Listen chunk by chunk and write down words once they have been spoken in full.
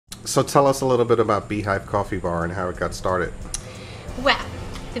So tell us a little bit about Beehive Coffee Bar and how it got started. Well,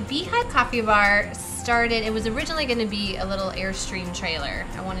 the Beehive Coffee Bar started, it was originally going to be a little Airstream trailer.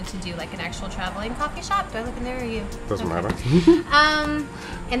 I wanted to do like an actual traveling coffee shop. Do I look in there or you? Doesn't matter.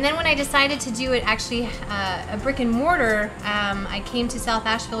 And then when I decided to do it actually a brick and mortar, I came to South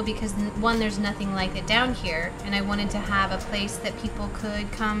Asheville because one, there's nothing like it down here, and I wanted to have a place that people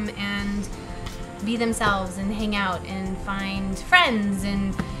could come and be themselves and hang out and find friends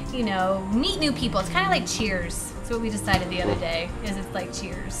and, you know, meet new people. It's kind of like Cheers. That's what we decided the other day, is it's like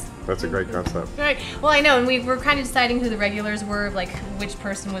Cheers. That's a great concept. Right. Well, I know, and we were kind of deciding who the regulars were, like which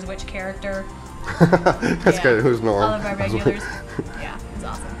person was which character. That's good. Who's Norm? All of our regulars. Yeah, it's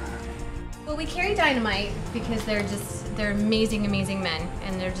awesome. Well, we carry Dynamite because they're amazing, amazing men,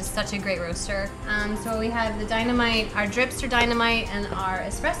 and they're just such a great roaster. So we have the Dynamite, our drips are Dynamite, and our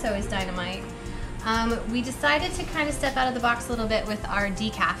espresso is Dynamite. We decided to kind of step out of the box a little bit with our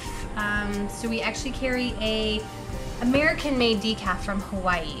decaf. So we actually carry a American-made decaf from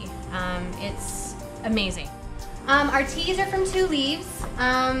Hawaii. It's amazing. Our teas are from Two Leaves.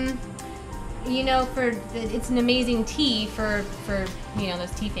 You know, it's an amazing tea for you know,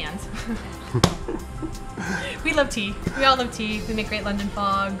 those tea fans. We love tea. We all love tea. We make great London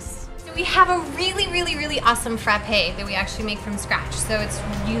fogs. So we have a really, really, really awesome frappe that we actually make from scratch. So it's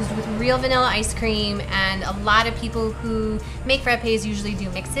used with real vanilla ice cream, and a lot of people who make frappes usually do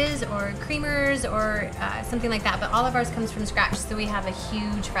mixes or creamers or something like that, but all of ours comes from scratch. So we have a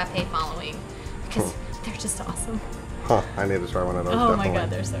huge frappe following because they're just awesome. Huh, I need to try one of those. Oh definitely. my God,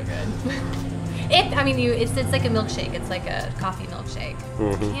 they're so good. I mean, it's like a milkshake. It's like a coffee milkshake.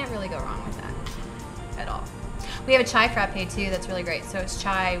 Mm-hmm. You can't really go wrong with that at all. We have a chai frappe too. That's really great. So it's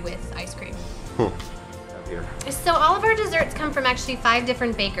chai with ice cream. Here. So all of our desserts come from actually 5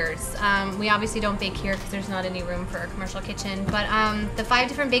 different bakers. We obviously don't bake here because there's not any room for a commercial kitchen. But the 5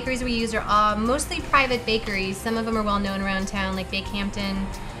 different bakeries we use are all mostly private bakeries. Some of them are well known around town, like Bakehampton.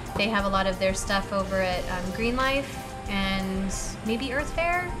 They have a lot of their stuff over at Green Life and maybe Earth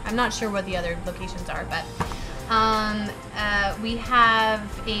Fair. I'm not sure what the other locations are, but we have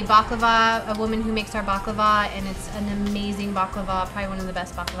a baklava, a woman who makes our baklava, and it's an amazing baklava, probably one of the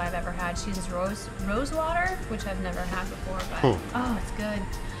best baklava I've ever had. She uses rose water, which I've never had before, but oh, it's good.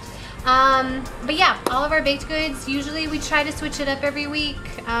 But yeah, all of our baked goods, usually we try to switch it up every week.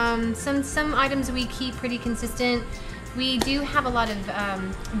 Some items we keep pretty consistent. We do have a lot of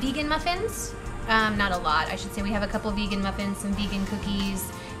vegan muffins. Not a lot, I should say. We have a couple vegan muffins, some vegan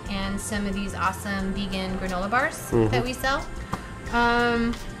cookies, and some of these awesome vegan granola bars that we sell.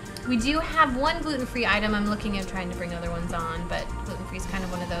 We do have one gluten-free item. I'm looking at trying to bring other ones on, but gluten-free is kind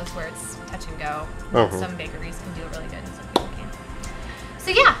of one of those where it's touch and go. Some bakeries can do it really good, and some people can't.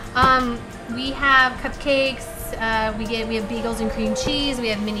 So yeah, we have cupcakes. We have bagels and cream cheese. We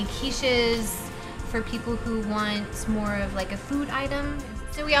have mini quiches for people who want more of like a food item.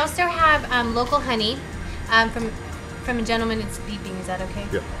 So we also have local honey from a gentleman. It's beeping, is that okay?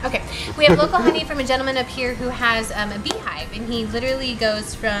 Yeah. Okay. We have local honey from a gentleman up here who has a beehive, and he literally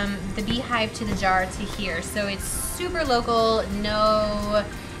goes from the beehive to the jar to here. So it's super local, no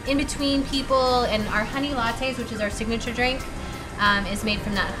in-between people, and our honey lattes, which is our signature drink, is made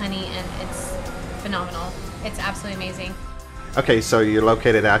from that honey, and it's phenomenal. It's absolutely amazing. Okay, so you're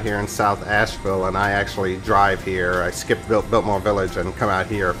located out here in South Asheville, and I actually drive here. I skip Biltmore Village and come out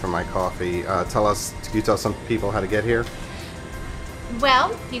here for my coffee. Can you tell some people how to get here?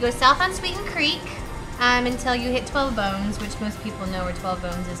 Well, you go south on Sweeten Creek until you hit 12 Bones, which most people know where 12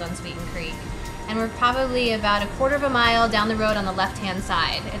 Bones is on Sweeten Creek. And we're probably about a quarter of a mile down the road on the left-hand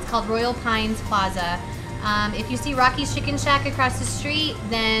side. It's called Royal Pines Plaza. If you see Rocky's Chicken Shack across the street,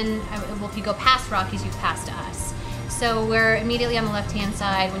 then well, if you go past Rocky's, you've passed us. So we're immediately on the left-hand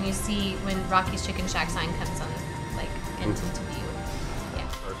side when Rocky's Chicken Shack sign comes on, like, into view. Yeah.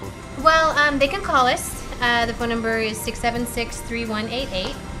 Well, they can call us. The phone number is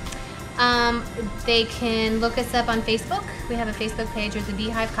 676-3188. They can look us up on Facebook. We have a Facebook page with the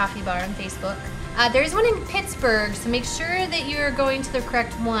Beehive Coffee Bar on Facebook. There's one in Pittsburgh, so make sure that you're going to the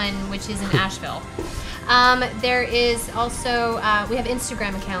correct one, which is in Asheville. There is also, we have an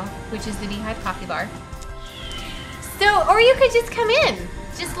Instagram account, which is the Beehive Coffee Bar. So, or you could just come in.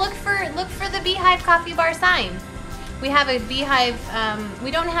 Just look for the Beehive Coffee Bar sign. We have a Beehive,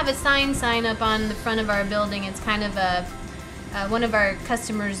 we don't have a sign up on the front of our building. It's kind of one of our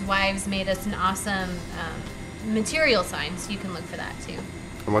customers' wives made us an awesome material sign, so you can look for that too.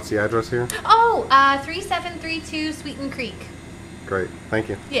 And what's the address here? Oh, 3732 Sweeten Creek. Great, thank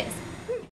you. Yes.